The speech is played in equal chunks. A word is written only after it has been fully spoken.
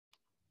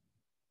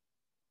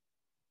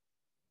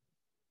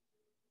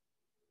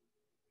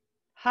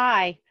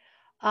Hi,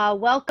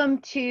 welcome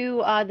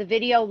to the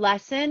video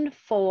lesson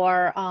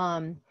for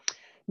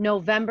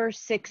November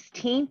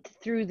 16th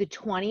through the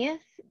 20th.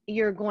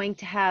 You're going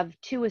to have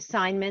two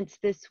assignments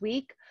this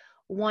week,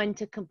 one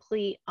to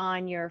complete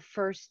on your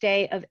first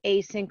day of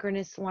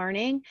asynchronous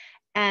learning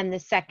and the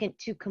second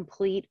to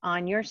complete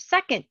on your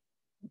second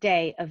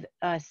day of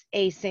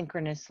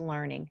asynchronous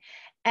learning.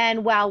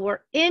 And while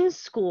we're in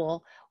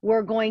school,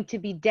 we're going to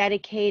be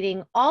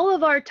dedicating all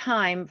of our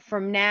time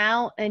from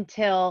now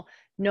until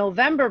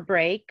November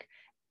break,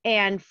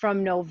 and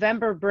from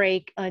November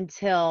break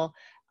until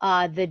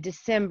the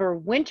December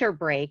winter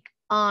break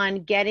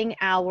on getting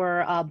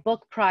our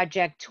book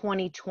project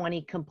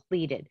 2020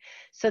 completed.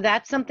 So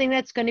that's something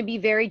that's going to be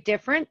very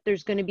different.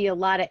 There's going to be a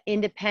lot of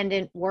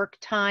independent work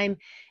time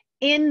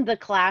in the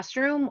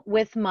classroom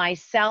with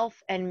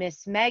myself and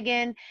Miss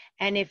Megan,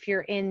 and if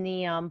you're in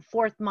the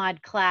fourth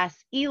mod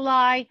class,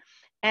 Eli,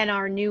 and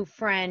our new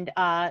friend,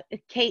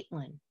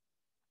 Caitlin.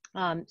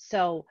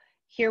 So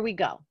here we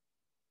go.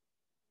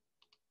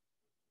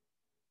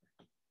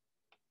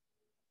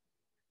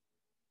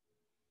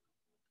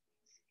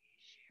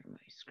 Share my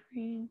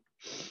screen.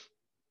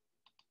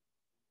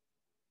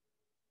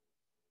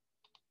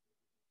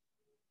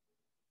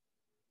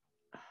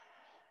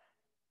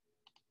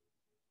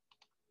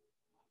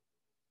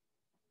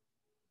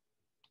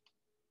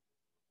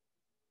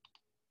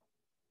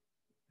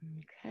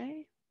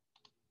 Okay.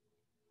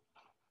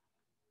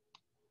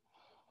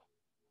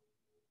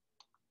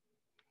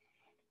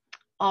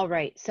 All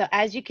right, so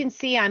as you can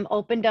see, I'm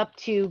opened up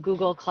to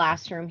Google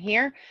Classroom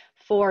here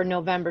for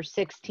November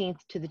 16th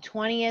to the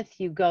 20th.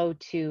 You go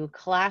to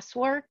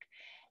classwork,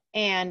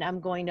 and I'm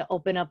going to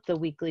open up the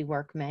weekly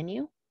work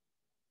menu.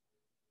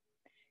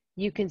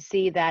 You can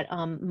see that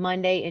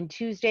Monday and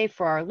Tuesday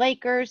for our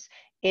Lakers,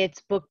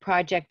 it's Book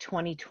Project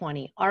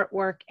 2020,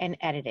 artwork and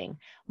editing.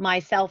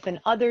 Myself and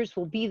others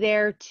will be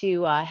there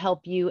to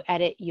help you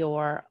edit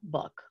your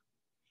book.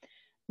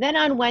 Then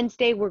on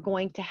Wednesday, we're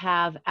going to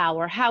have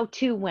our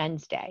How-To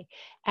Wednesday.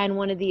 And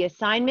one of the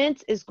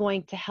assignments is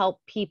going to help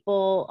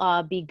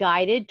people be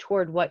guided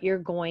toward what you're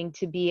going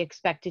to be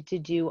expected to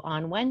do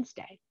on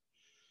Wednesday.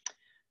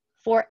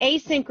 For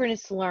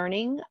asynchronous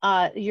learning,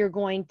 you're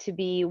going to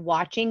be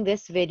watching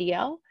this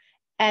video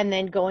and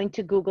then going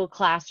to Google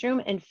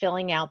Classroom and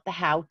filling out the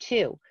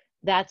how-to.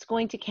 That's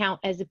going to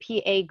count as a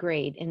PA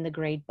grade in the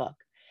grade book.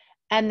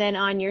 And then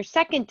on your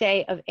second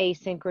day of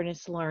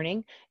asynchronous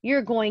learning,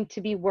 you're going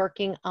to be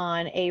working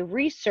on a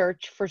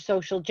research for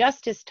social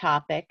justice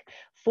topic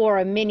for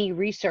a mini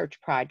research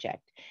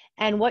project.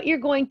 And what you're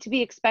going to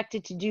be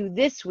expected to do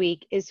this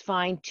week is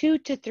find 2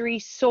 to 3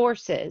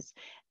 sources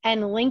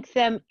and link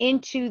them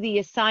into the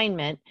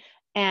assignment,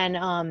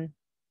 and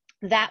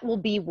that will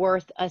be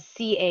worth a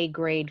CA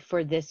grade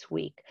for this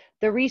week.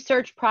 The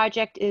research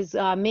project is,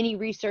 mini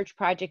research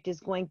project is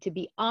going to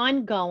be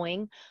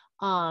ongoing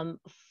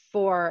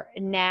for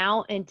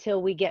now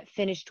until we get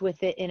finished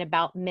with it in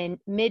about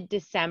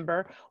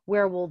mid-December,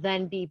 where we'll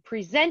then be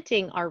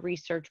presenting our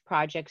research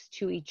projects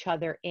to each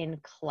other in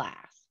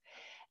class.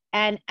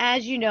 And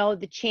as you know,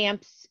 the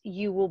champs,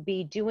 you will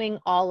be doing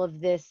all of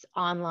this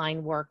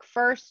online work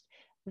first,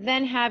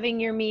 then having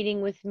your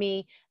meeting with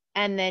me,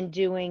 and then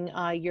doing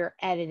your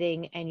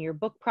editing and your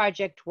book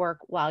project work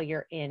while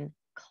you're in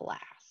class.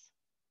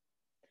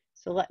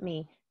 So let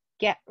me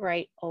get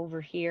right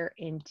over here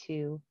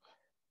into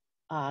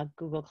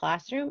Google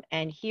Classroom,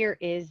 and here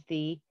is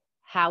the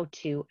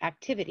how-to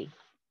activity.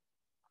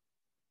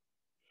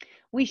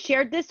 We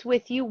shared this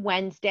with you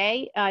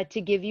Wednesday to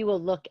give you a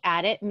look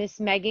at it. Miss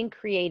Megan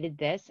created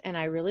this, and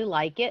I really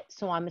like it,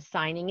 so I'm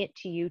assigning it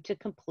to you to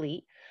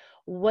complete.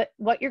 What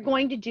you're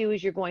going to do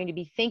is you're going to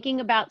be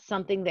thinking about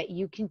something that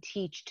you can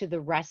teach to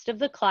the rest of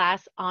the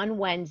class on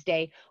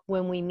Wednesday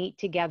when we meet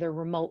together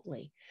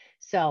remotely.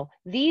 So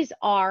these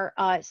are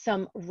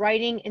some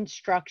writing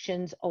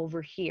instructions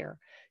over here.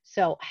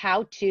 So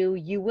how to,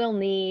 you will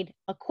need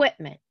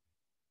equipment,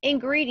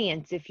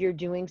 ingredients if you're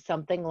doing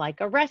something like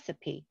a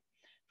recipe,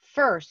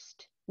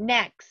 first,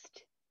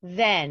 next,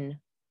 then,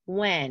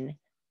 when,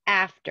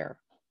 after,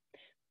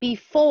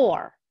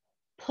 before,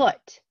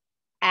 put,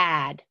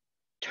 add,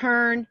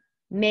 turn,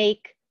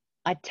 make,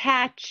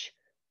 attach,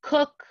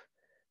 cook,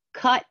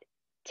 cut,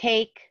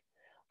 take,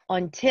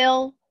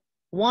 until,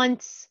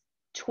 once,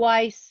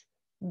 twice,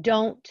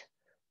 don't,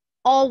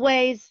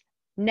 always,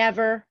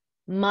 never,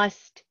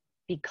 must,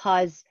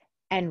 because,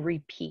 and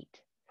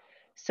repeat.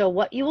 So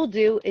what you will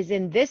do is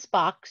in this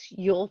box,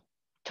 you'll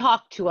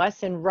talk to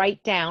us and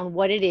write down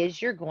what it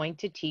is you're going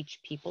to teach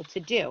people to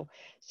do.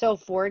 So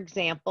for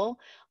example,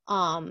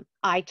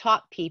 I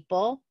taught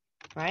people,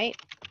 right,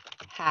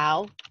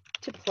 how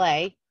to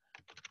play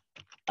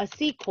a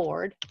C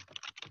chord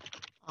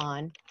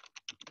on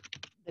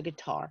the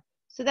guitar.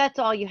 So that's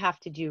all you have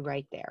to do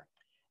right there.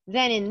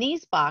 Then in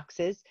these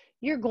boxes,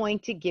 you're going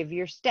to give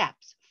your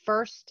steps.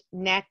 First,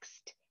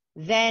 next,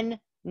 then,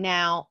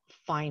 now,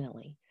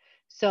 finally.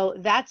 So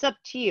that's up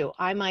to you.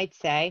 I might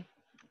say,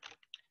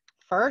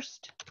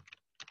 first,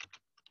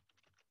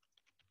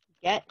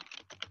 get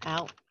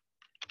out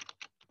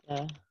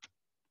the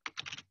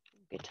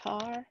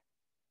are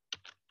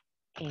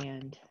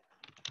and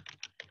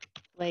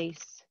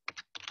place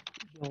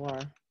your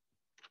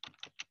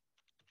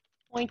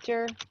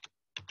pointer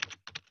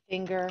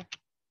finger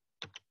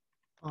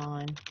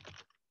on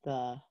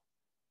the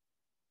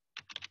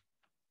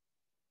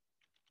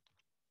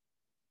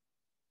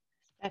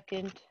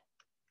second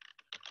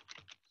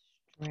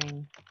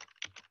string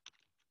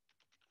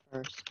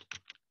first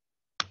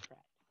fret.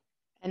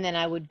 And then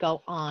I would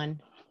go on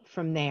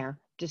from there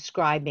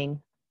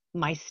describing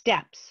my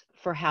steps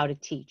for how to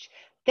teach.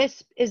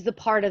 This is the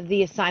part of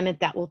the assignment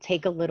that will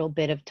take a little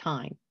bit of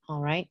time, all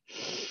right?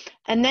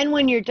 And then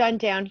when you're done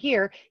down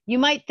here, you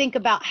might think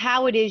about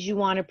how it is you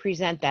want to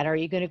present that. Are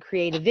you going to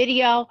create a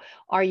video?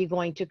 Are you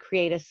going to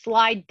create a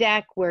slide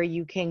deck where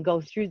you can go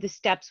through the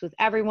steps with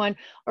everyone?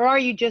 Or are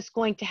you just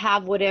going to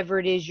have whatever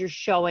it is you're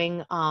showing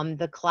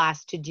the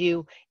class to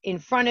do in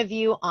front of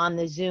you on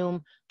the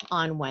Zoom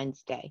on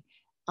Wednesday?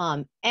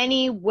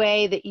 Any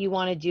way that you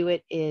want to do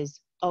it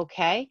is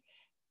okay.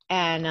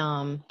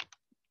 And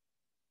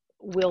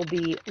we'll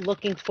be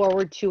looking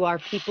forward to our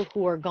people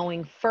who are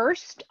going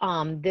first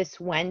this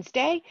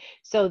Wednesday.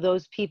 So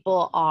those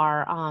people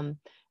are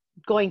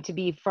going to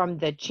be from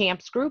the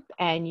Champs group,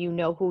 and you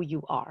know who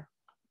you are.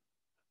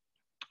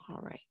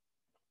 All right.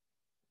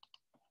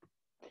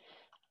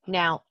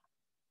 Now,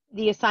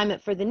 the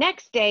assignment for the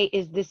next day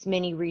is this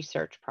mini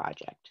research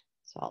project.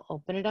 So I'll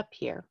open it up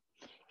here.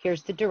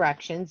 Here's the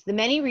directions. The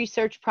mini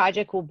research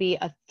project will be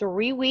a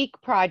 3-week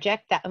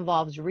project that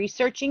involves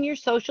researching your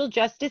social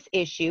justice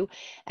issue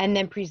and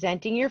then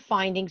presenting your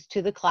findings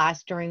to the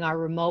class during our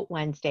remote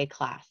Wednesday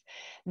class.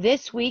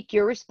 This week,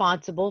 you're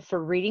responsible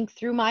for reading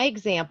through my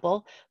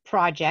example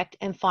project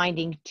and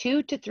finding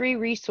 2 to 3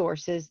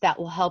 resources that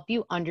will help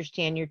you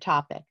understand your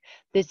topic.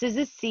 This is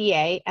a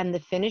CA, and the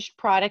finished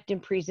product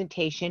and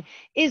presentation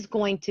is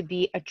going to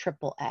be a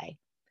AAA.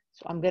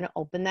 So I'm going to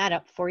open that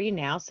up for you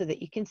now so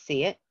that you can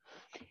see it.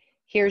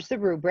 Here's the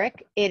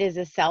rubric. It is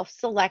a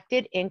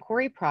self-selected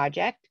inquiry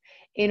project.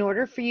 In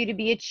order for you to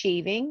be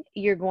achieving,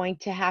 you're going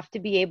to have to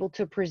be able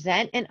to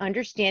present an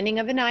understanding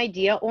of an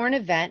idea or an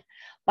event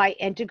by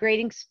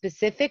integrating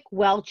specific,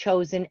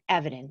 well-chosen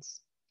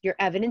evidence. Your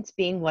evidence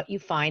being what you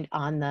find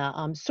on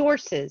the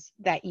sources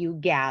that you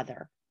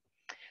gather.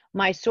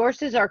 My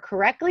sources are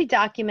correctly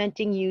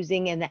documenting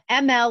using in the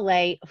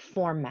MLA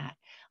format.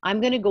 I'm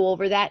going to go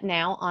over that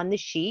now on the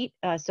sheet,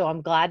 so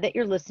I'm glad that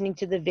you're listening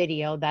to the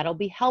video. That'll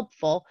be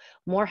helpful,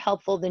 more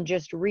helpful than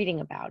just reading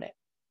about it.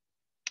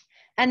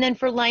 And then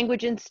for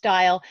language and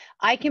style,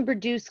 I can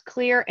produce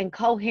clear and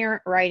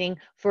coherent writing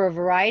for a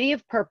variety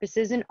of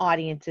purposes and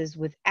audiences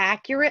with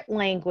accurate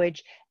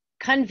language,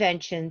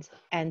 conventions,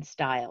 and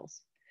styles.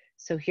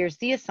 So here's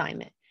the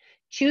assignment.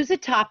 Choose a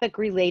topic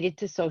related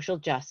to social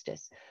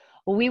justice.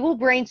 We will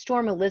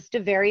brainstorm a list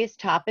of various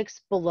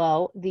topics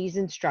below these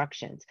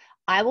instructions.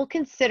 I will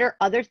consider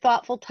other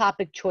thoughtful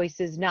topic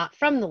choices not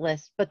from the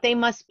list, but they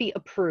must be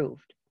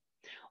approved.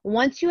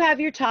 Once you have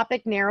your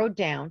topic narrowed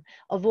down,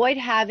 avoid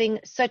having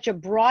such a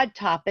broad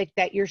topic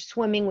that you're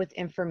swimming with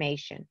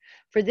information.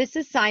 For this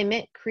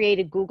assignment, create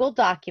a Google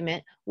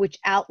document which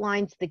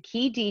outlines the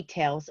key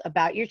details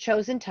about your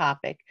chosen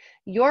topic,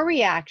 your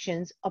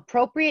reactions,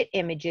 appropriate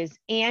images,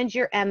 and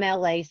your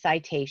MLA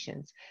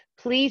citations.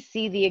 Please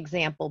see the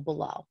example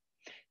below.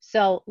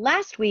 So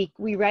last week,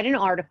 we read an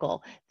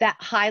article that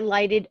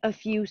highlighted a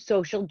few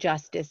social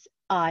justice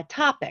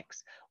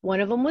topics.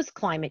 One of them was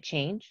climate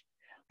change.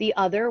 The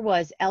other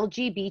was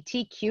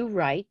LGBTQ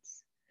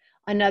rights.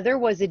 Another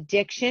was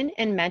addiction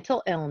and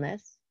mental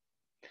illness.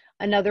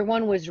 Another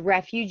one was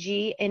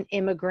refugee and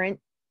immigration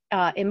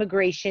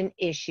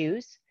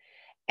issues.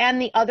 And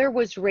the other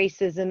was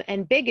racism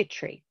and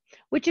bigotry,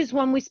 which is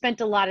one we spent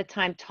a lot of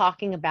time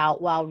talking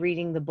about while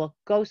reading the book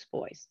Ghost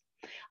Boys.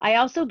 I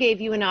also gave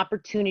you an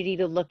opportunity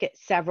to look at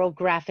several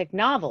graphic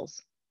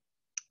novels.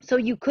 So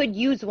you could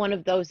use one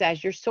of those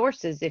as your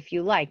sources if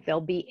you like.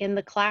 They'll be in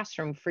the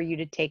classroom for you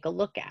to take a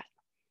look at.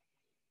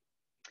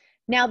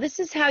 Now, this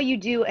is how you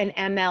do an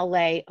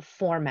MLA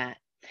format.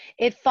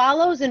 It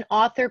follows an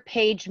author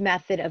page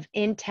method of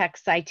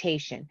in-text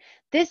citation.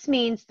 This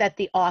means that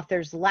the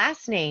author's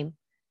last name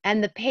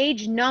and the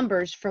page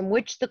numbers from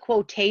which the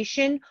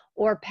quotation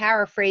or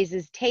paraphrase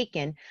is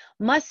taken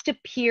must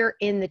appear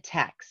in the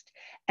text,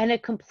 and a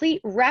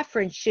complete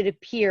reference should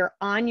appear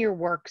on your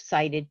works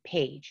cited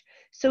page.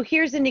 So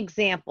here's an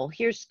example.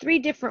 Here's 3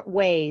 different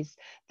ways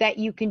that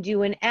you can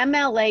do an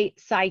MLA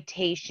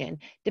citation,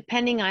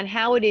 depending on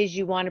how it is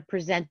you want to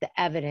present the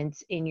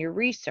evidence in your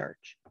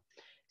research.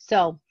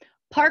 So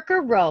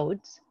Parker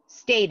Rhodes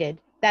stated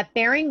that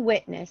bearing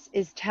witness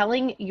is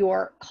telling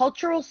your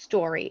cultural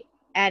story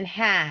and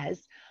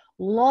has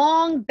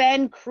long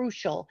been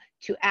crucial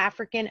to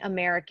African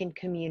American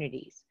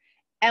communities.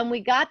 And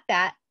we got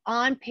that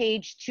on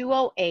page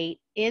 208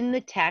 in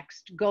the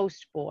text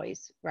Ghost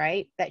Boys,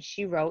 right, that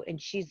she wrote,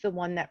 and she's the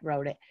one that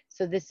wrote it.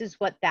 So this is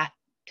what that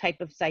type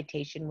of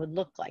citation would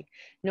look like.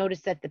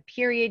 Notice that the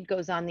period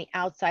goes on the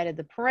outside of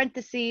the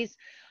parentheses.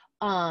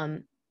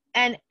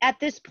 And at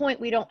this point,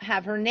 we don't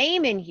have her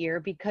name in here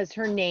because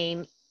her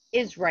name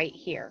is right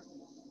here.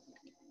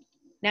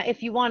 Now,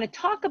 if you want to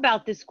talk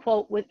about this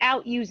quote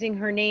without using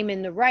her name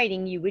in the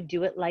writing, you would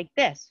do it like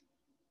this.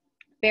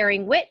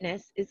 Bearing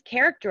witness is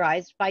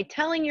characterized by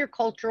telling your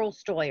cultural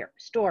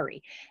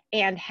story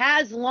and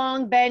has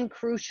long been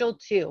crucial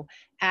to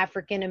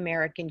African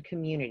American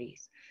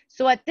communities.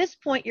 So at this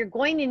point, you're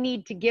going to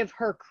need to give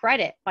her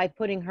credit by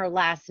putting her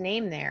last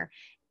name there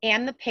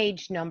and the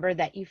page number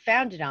that you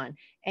found it on.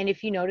 And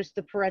if you notice,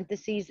 the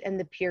parentheses and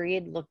the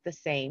period look the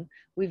same.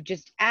 We've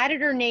just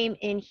added her name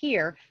in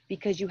here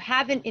because you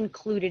haven't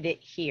included it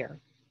here.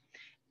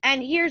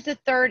 And here's a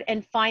third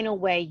and final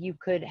way you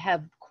could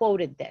have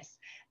quoted this.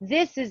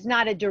 This is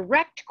not a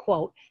direct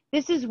quote.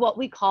 This is what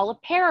we call a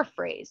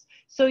paraphrase.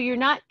 So you're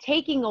not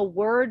taking a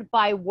word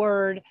by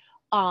word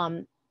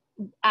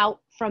out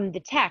from the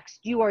text.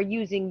 You are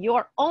using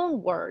your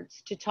own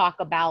words to talk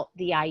about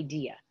the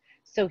idea.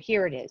 So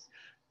here it is.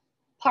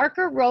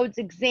 Parker Rhodes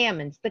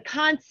examines the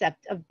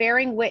concept of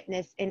bearing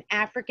witness in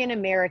African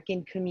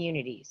American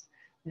communities.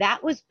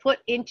 That was put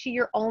into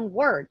your own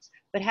words,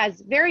 but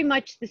has very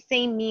much the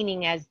same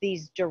meaning as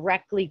these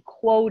directly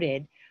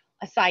quoted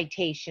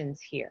citations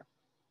here.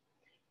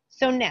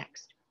 So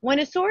next, when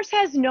a source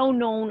has no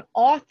known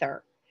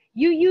author,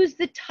 you use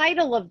the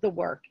title of the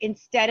work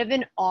instead of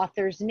an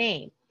author's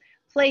name.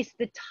 Place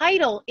the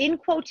title in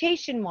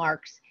quotation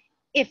marks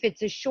if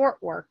it's a short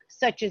work,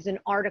 such as an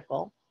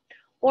article,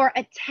 or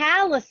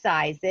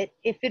italicize it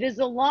if it is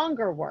a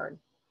longer word,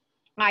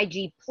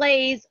 e.g.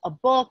 plays, a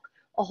book,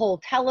 a whole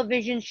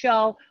television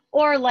show,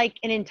 or like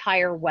an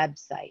entire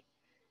website.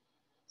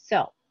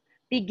 So,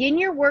 begin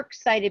your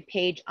works cited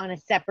page on a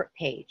separate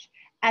page.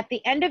 At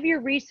the end of your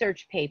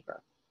research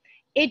paper,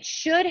 it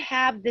should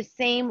have the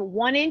same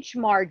 1-inch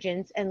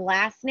margins and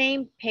last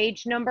name,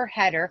 page number,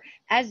 header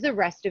as the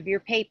rest of your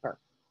paper.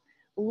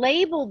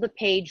 Label the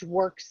page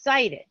works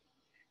cited.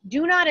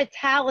 Do not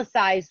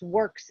italicize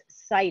works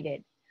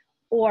cited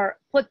or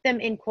put them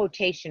in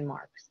quotation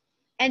marks.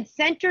 And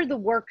center the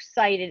works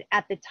cited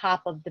at the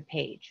top of the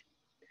page.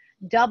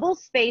 Double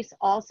space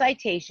all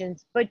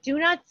citations, but do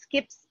not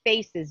skip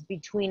spaces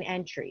between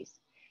entries.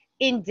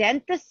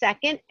 Indent the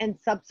second and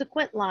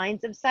subsequent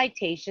lines of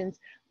citations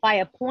by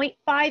a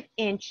 0.5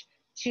 inch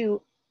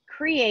to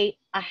create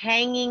a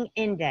hanging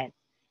indent.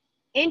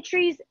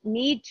 Entries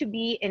need to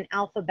be in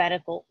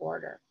alphabetical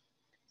order.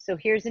 So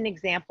here's an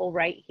example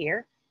right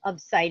here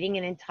of citing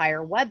an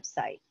entire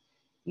website.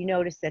 You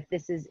notice that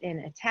this is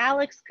in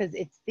italics because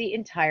it's the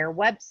entire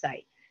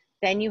website.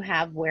 Then you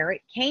have where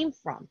it came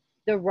from,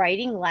 the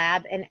Writing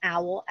Lab and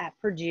OWL at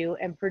Purdue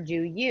and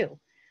Purdue U,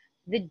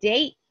 the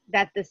date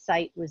that the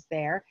site was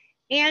there,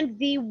 and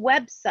the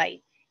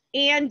website,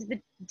 and the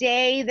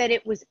day that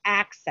it was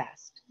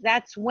accessed.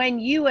 That's when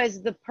you,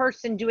 as the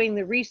person doing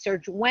the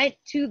research, went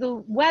to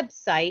the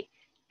website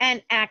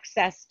and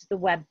accessed the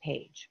web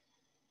page.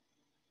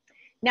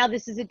 Now,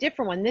 this is a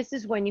different one. This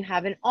is when you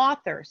have an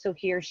author. So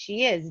here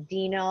she is,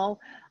 Dino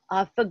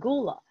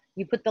Fagula.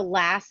 You put the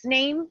last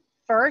name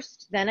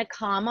first, then a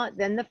comma,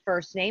 then the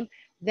first name.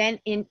 Then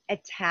in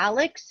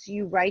italics,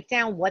 you write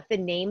down what the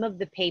name of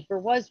the paper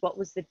was, what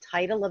was the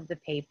title of the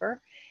paper.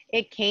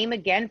 It came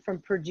again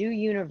from Purdue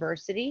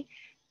University,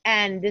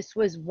 and this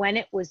was when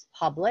it was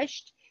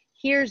published.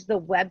 Here's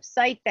the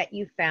website that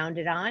you found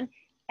it on,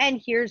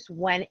 and here's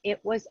when it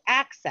was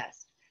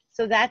accessed.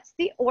 So that's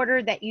the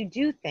order that you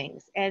do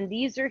things, and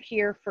these are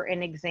here for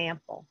an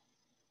example.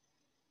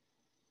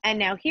 And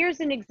now here's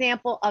an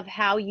example of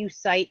how you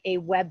cite a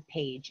web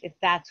page, if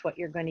that's what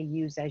you're going to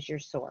use as your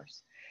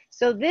source.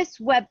 So this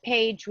web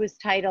page was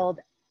titled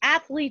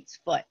Athlete's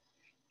Foot,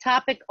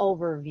 Topic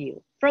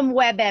Overview from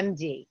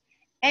WebMD,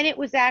 and it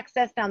was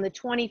accessed on the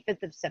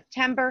 25th of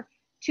September,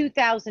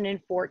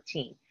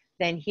 2014.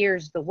 Then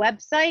here's the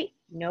website.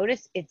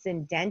 Notice it's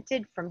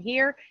indented from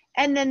here,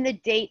 and then the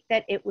date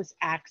that it was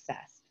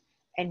accessed.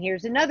 And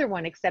here's another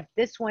one, except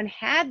this one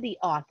had the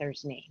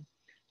author's name.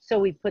 So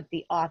we put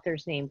the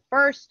author's name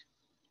first,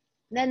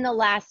 then the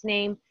last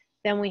name,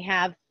 then we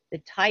have the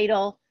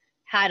title,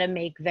 How to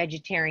Make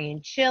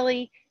Vegetarian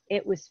Chili.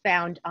 It was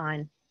found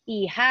on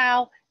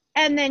eHow,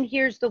 and then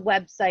here's the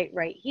website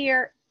right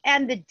here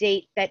and the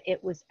date that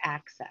it was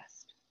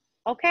accessed.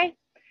 Okay,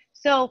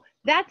 so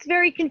that's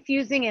very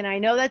confusing, and I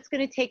know that's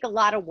going to take a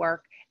lot of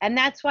work, and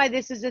that's why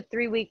this is a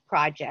 3-week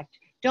project.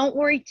 Don't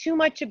worry too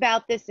much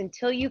about this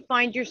until you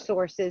find your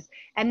sources,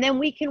 and then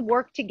we can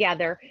work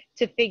together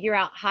to figure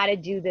out how to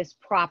do this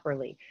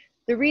properly.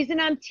 The reason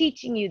I'm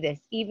teaching you this,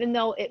 even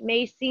though it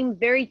may seem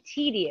very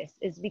tedious,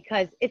 is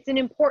because it's an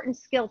important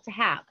skill to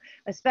have,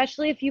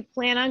 especially if you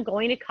plan on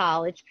going to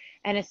college,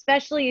 and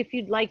especially if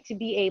you'd like to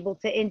be able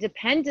to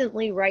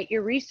independently write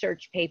your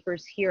research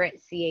papers here at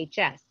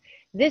CHS.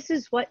 This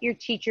is what your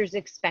teachers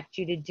expect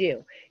you to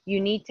do. You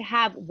need to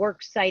have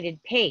works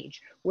cited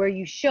page where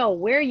you show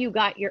where you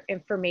got your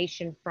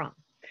information from.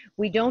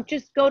 We don't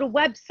just go to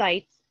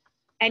websites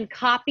and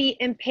copy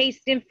and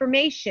paste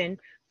information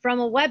from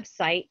a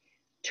website,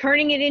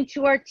 turning it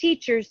into our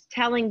teachers,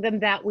 telling them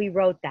that we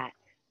wrote that.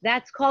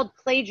 That's called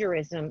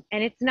plagiarism,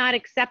 and it's not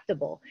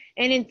acceptable.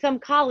 And in some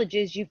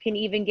colleges, you can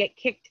even get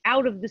kicked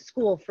out of the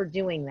school for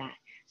doing that.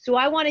 So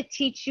I want to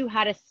teach you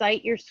how to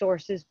cite your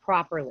sources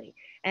properly.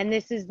 And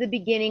this is the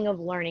beginning of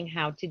learning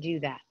how to do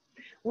that.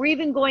 We're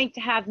even going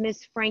to have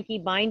Miss Frankie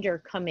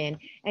Binder come in,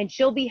 and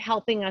she'll be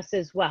helping us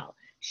as well.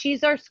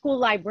 She's our school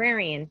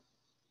librarian,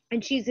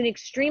 and she's an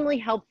extremely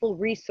helpful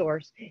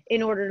resource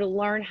in order to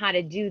learn how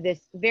to do this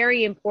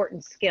very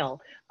important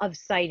skill of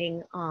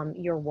citing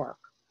your work.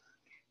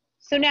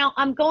 So now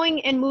I'm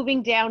going and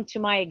moving down to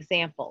my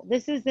example.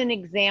 This is an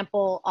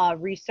example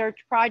research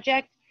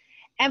project.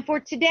 And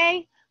for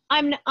today,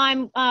 I'm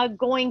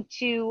going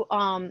to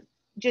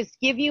just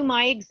give you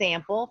my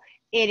example.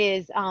 It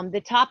is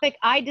the topic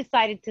I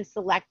decided to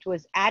select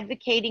was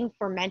advocating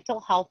for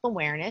mental health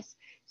awareness.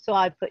 So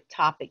I put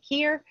topic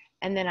here,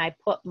 and then I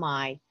put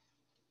my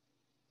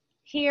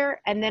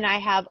here, and then I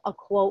have a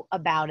quote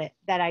about it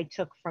that I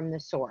took from the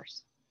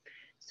source.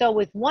 So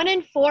with 1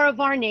 in 4 of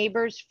our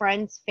neighbors,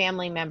 friends,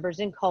 family members,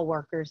 and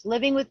coworkers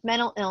living with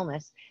mental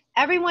illness,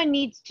 everyone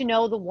needs to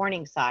know the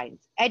warning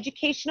signs.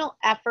 Educational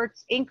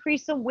efforts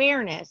increase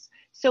awareness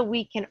so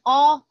we can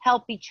all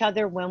help each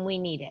other when we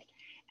need it.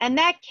 And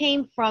that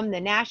came from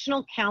the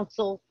National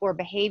Council for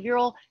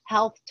Behavioral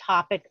Health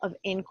topic of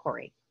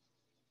inquiry.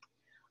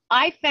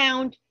 I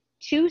found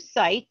 2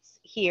 sites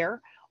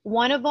here.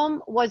 One of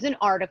them was an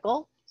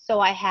article, so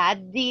I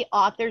had the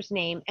author's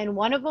name, and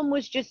one of them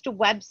was just a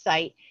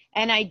website,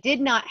 and I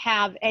did not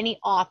have any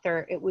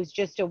author. It was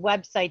just a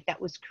website that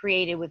was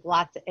created with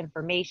lots of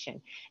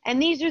information. And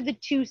these are the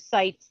 2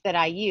 sites that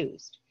I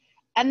used.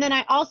 And then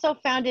I also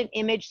found an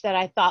image that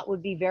I thought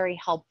would be very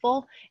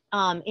helpful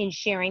in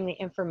sharing the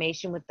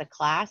information with the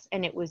class,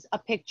 and it was a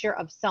picture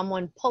of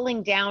someone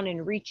pulling down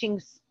and reaching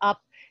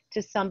up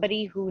to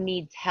somebody who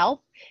needs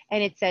help,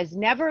 and it says,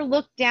 never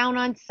look down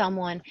on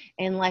someone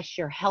unless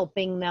you're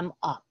helping them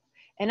up.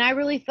 And I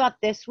really thought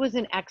this was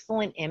an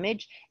excellent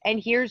image,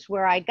 and here's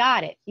where I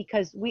got it,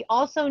 because we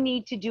also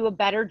need to do a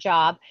better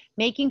job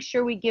making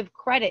sure we give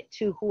credit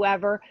to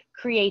whoever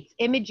creates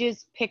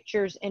images,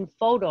 pictures, and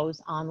photos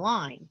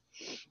online.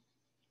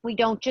 We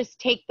don't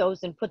just take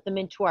those and put them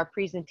into our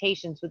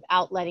presentations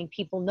without letting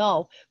people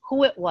know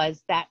who it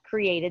was that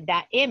created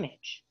that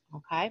image,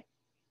 okay?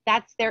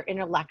 That's their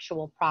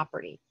intellectual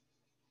property.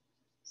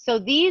 So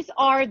these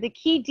are the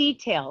key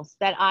details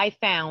that I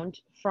found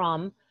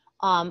from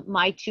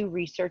my 2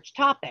 research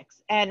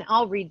topics, and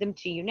I'll read them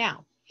to you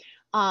now.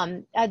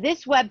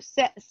 This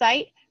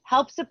website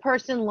helps a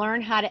person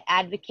learn how to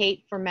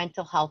advocate for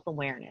mental health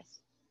awareness.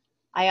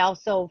 I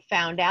also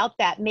found out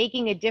that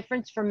making a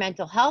difference for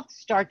mental health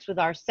starts with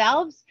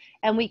ourselves,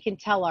 and we can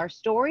tell our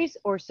stories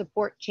or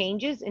support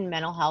changes in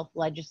mental health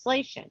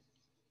legislation.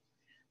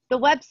 The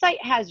website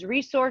has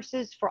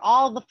resources for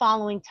all the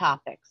following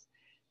topics: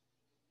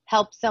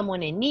 help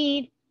someone in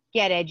need,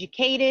 get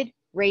educated,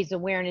 raise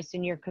awareness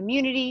in your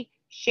community,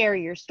 share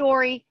your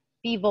story,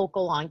 be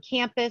vocal on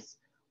campus,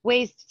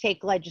 ways to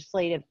take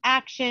legislative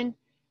action,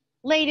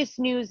 latest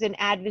news and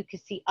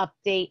advocacy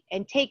update,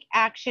 and take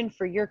action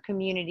for your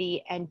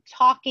community, and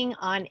taking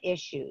on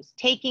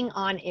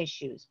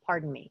issues,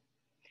 pardon me.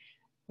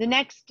 The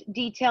next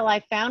detail I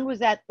found was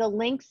that the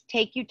links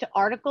take you to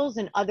articles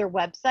and other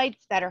websites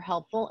that are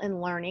helpful in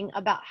learning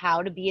about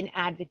how to be an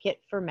advocate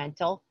for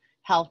mental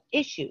health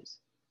issues.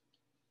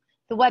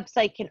 The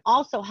website can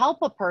also help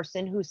a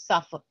person who's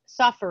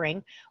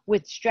suffering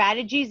with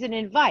strategies and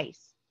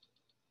advice.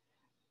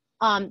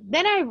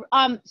 Then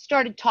I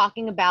started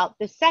talking about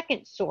the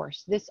second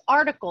source, this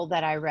article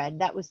that I read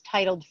that was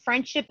titled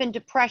Friendship and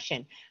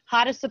Depression,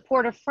 How to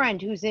Support a Friend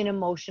Who's in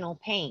Emotional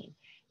Pain.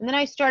 And then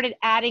I started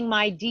adding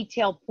my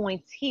detail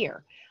points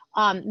here.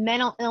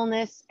 Mental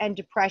illness and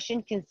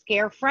depression can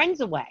scare friends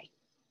away.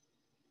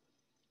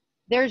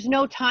 There's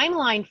no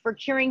timeline for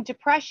curing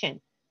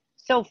depression,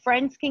 so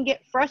friends can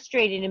get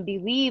frustrated and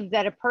believe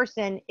that a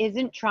person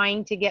isn't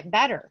trying to get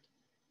better.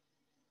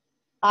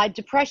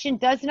 Depression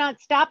does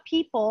not stop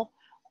people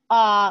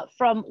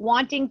from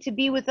wanting to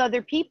be with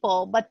other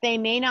people, but they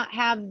may not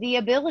have the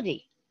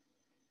ability.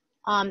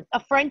 A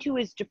friend who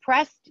is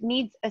depressed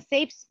needs a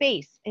safe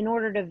space in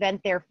order to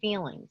vent their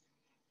feelings.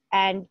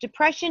 And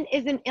depression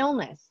is an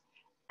illness,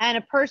 and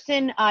a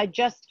person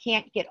just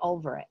can't get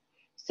over it.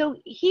 So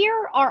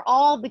here are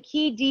all the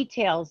key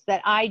details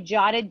that I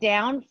jotted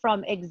down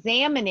from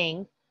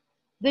examining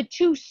the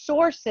 2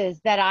 sources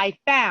that I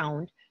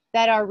found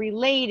that are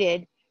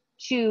related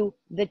to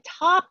the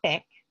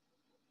topic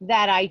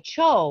that I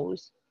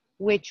chose,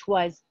 which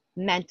was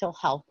mental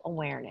health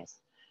awareness.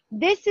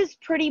 This is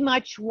pretty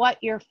much what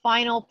your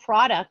final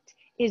product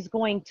is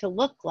going to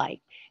look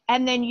like.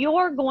 And then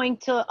you're going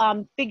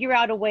to figure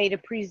out a way to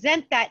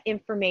present that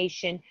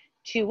information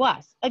to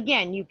us.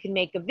 Again, you can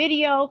make a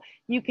video,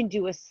 you can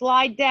do a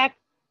slide deck,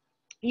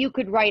 you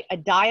could write a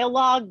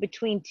dialogue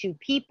between 2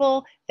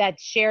 people that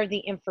share the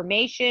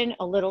information,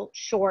 a little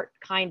short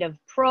kind of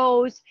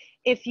prose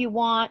if you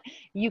want.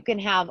 You can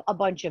have a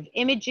bunch of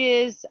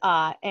images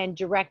and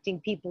directing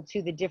people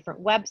to the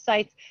different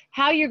websites.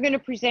 How you're going to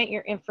present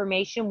your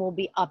information will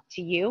be up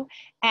to you,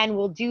 and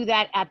we'll do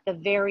that at the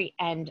very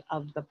end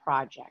of the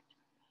project.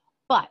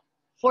 But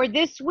for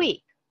this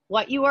week,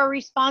 what you are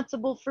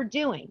responsible for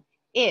doing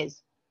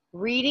is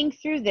reading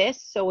through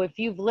this. So if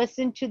you've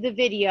listened to the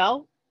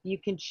video, you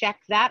can check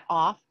that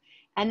off.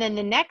 And then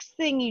the next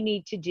thing you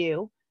need to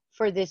do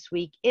for this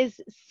week is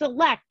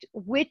select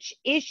which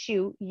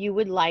issue you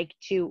would like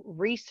to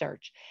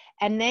research,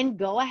 and then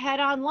go ahead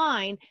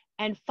online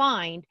and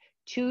find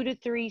 2 to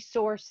 3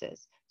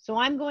 sources. So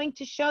I'm going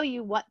to show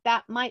you what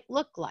that might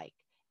look like.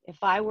 If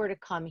I were to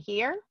come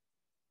here,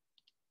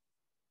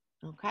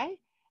 okay,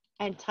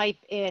 and type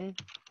in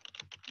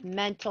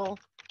mental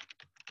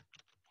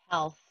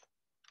health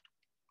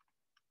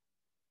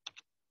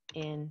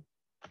in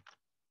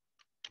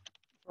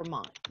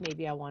Vermont.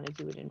 Maybe I want to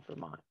do it in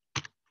Vermont.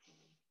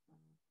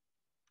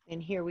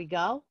 And here we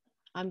go.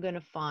 I'm going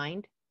to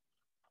find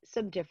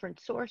some different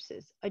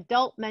sources.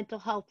 Adult mental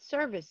health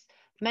service,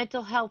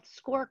 mental health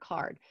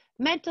scorecard,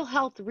 mental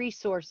health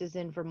resources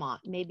in Vermont.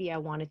 Maybe I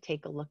want to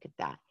take a look at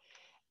that.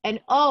 And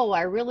oh,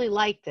 I really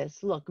like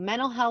this. Look,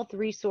 mental health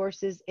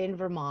resources in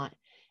Vermont.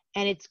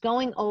 And it's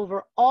going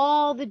over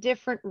all the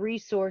different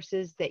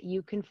resources that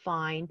you can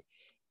find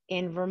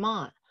in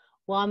Vermont.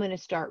 Well, I'm going to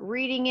start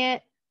reading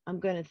it. I'm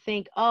going to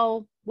think,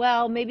 oh,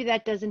 well, maybe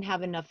that doesn't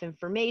have enough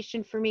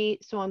information for me,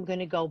 so I'm going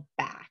to go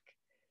back.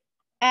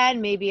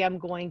 And maybe I'm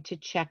going to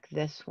check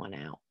this one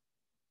out.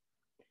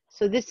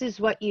 So this is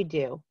what you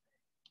do.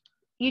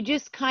 You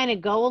just kind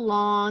of go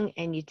along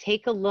and you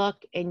take a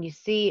look and you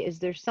see, is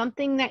there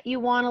something that you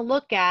want to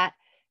look at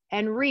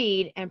and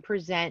read and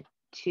present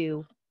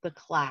to the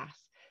class?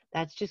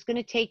 That's just going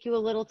to take you a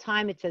little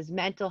time. It says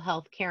mental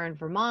health care in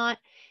Vermont.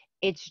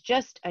 It's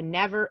just a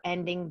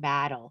never-ending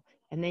battle.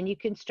 And then you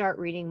can start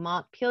reading.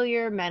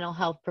 Montpelier mental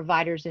health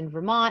providers in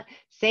Vermont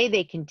say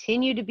they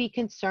continue to be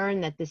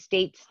concerned that the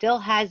state still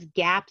has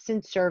gaps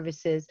in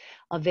services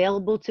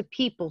available to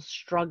people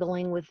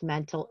struggling with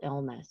mental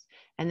illness.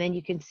 And then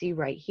you can see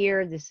right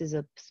here, this is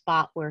a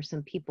spot where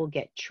some people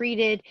get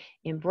treated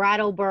in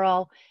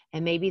Brattleboro,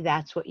 and maybe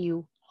that's what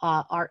you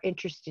are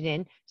interested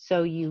in.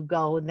 So you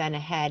go then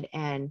ahead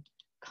and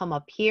come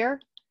up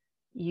here.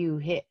 You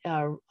hit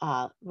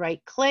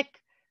right click,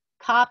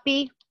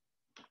 copy,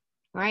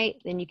 right?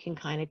 Then you can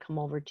kind of come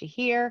over to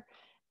here,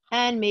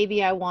 and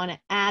maybe I want to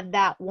add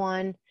that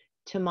one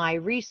to my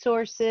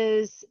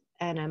resources,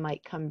 and I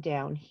might come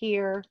down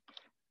here,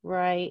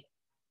 right?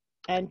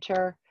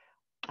 Enter.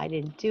 I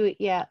didn't do it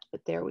yet,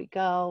 but there we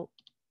go.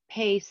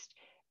 Paste,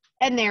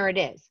 and there it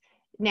is.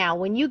 Now,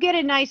 when you get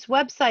a nice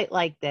website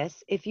like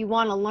this, if you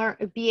want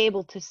to be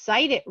able to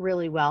cite it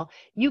really well,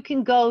 you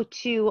can go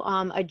to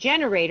a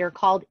generator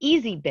called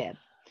EasyBib.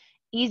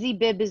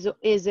 EasyBib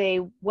is a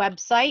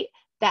website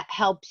that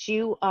helps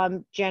you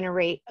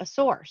generate a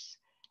source.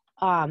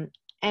 And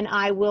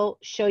I will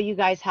show you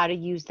guys how to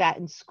use that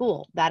in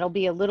school. That'll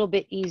be a little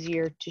bit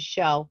easier to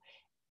show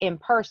in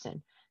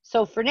person.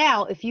 So for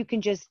now, if you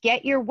can just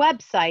get your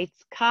websites,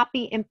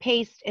 copy and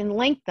paste and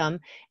link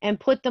them and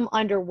put them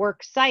under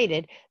works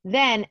cited,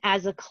 then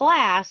as a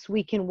class,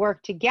 we can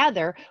work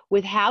together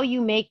with how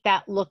you make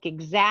that look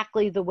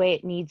exactly the way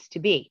it needs to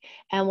be.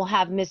 And we'll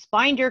have Miss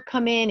Binder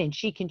come in and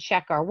she can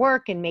check our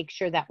work and make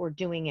sure that we're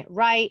doing it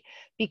right,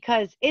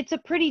 because it's a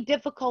pretty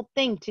difficult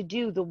thing to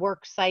do the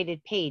works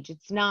cited page.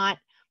 It's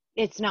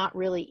not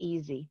really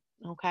easy,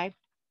 okay?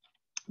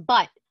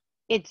 But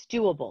it's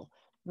doable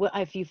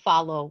if you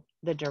follow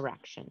the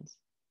directions.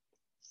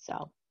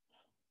 So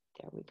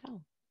there we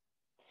go.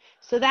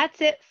 So that's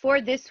it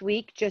for this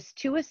week. Just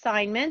 2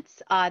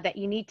 assignments that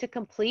you need to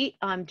complete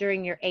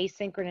during your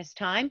asynchronous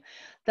time.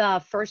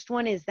 The first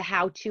one is the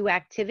how-to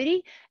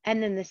activity,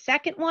 and then the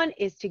second one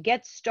is to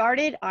get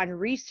started on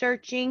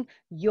researching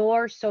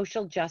your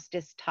social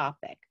justice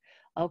topic.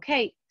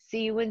 Okay,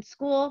 see you in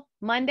school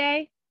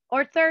Monday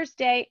or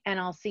Thursday, and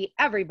I'll see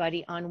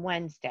everybody on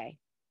Wednesday.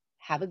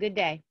 Have a good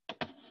day.